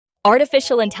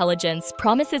Artificial intelligence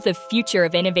promises a future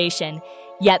of innovation,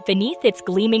 yet beneath its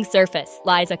gleaming surface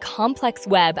lies a complex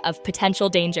web of potential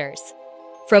dangers.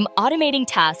 From automating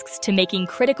tasks to making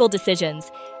critical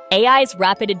decisions, AI's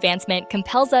rapid advancement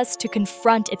compels us to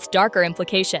confront its darker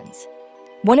implications.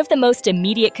 One of the most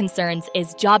immediate concerns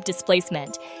is job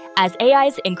displacement, as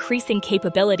AI's increasing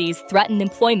capabilities threaten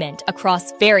employment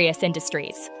across various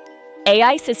industries.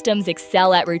 AI systems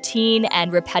excel at routine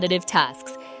and repetitive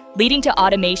tasks, leading to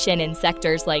automation in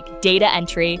sectors like data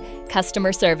entry,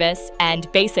 customer service, and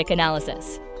basic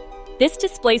analysis. This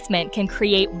displacement can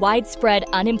create widespread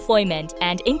unemployment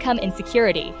and income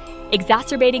insecurity,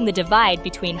 exacerbating the divide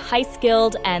between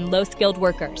high-skilled and low-skilled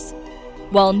workers.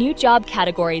 While new job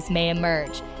categories may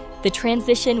emerge, the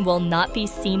transition will not be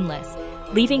seamless,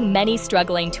 leaving many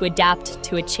struggling to adapt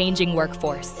to a changing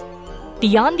workforce.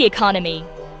 Beyond the economy,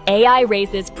 AI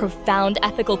raises profound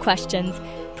ethical questions,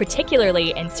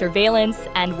 particularly in surveillance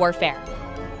and warfare.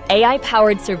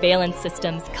 AI-powered surveillance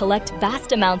systems collect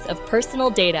vast amounts of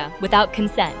personal data without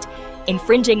consent,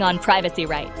 infringing on privacy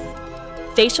rights.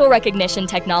 Facial recognition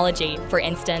technology, for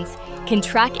instance, can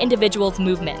track individuals'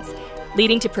 movements,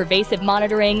 leading to pervasive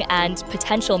monitoring and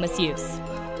potential misuse.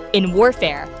 In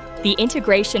warfare, the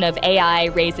integration of AI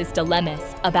raises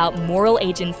dilemmas about moral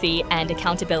agency and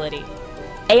accountability.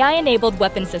 AI-enabled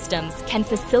weapon systems can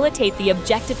facilitate the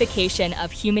objectification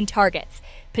of human targets,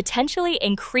 potentially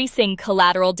increasing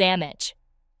collateral damage.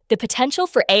 The potential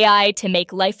for AI to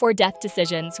make life-or-death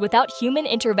decisions without human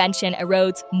intervention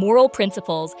erodes moral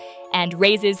principles and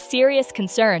raises serious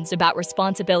concerns about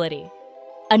responsibility.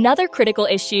 Another critical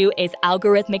issue is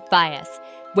algorithmic bias,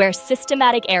 where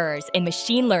systematic errors in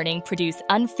machine learning produce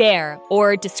unfair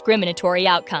or discriminatory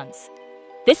outcomes.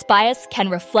 This bias can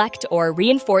reflect or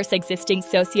reinforce existing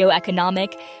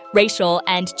socioeconomic, racial,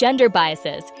 and gender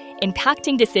biases,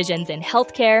 impacting decisions in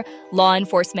healthcare, law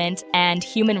enforcement, and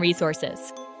human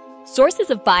resources.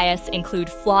 Sources of bias include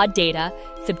flawed data,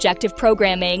 subjective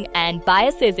programming, and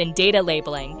biases in data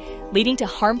labeling, leading to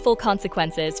harmful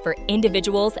consequences for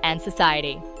individuals and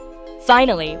society.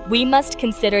 Finally, we must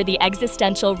consider the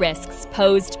existential risks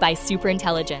posed by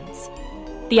superintelligence.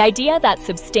 The idea that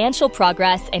substantial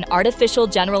progress in artificial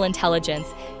general intelligence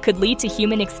could lead to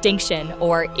human extinction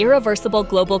or irreversible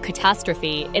global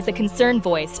catastrophe is a concern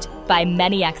voiced by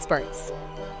many experts.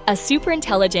 A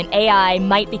superintelligent AI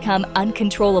might become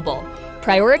uncontrollable,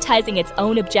 prioritizing its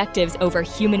own objectives over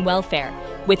human welfare,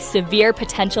 with severe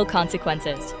potential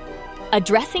consequences.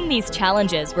 Addressing these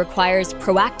challenges requires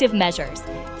proactive measures,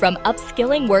 from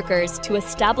upskilling workers to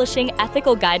establishing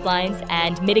ethical guidelines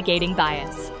and mitigating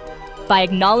bias. By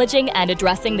acknowledging and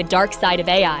addressing the dark side of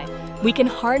AI, we can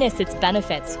harness its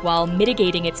benefits while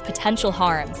mitigating its potential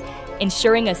harms,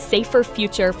 ensuring a safer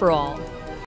future for all.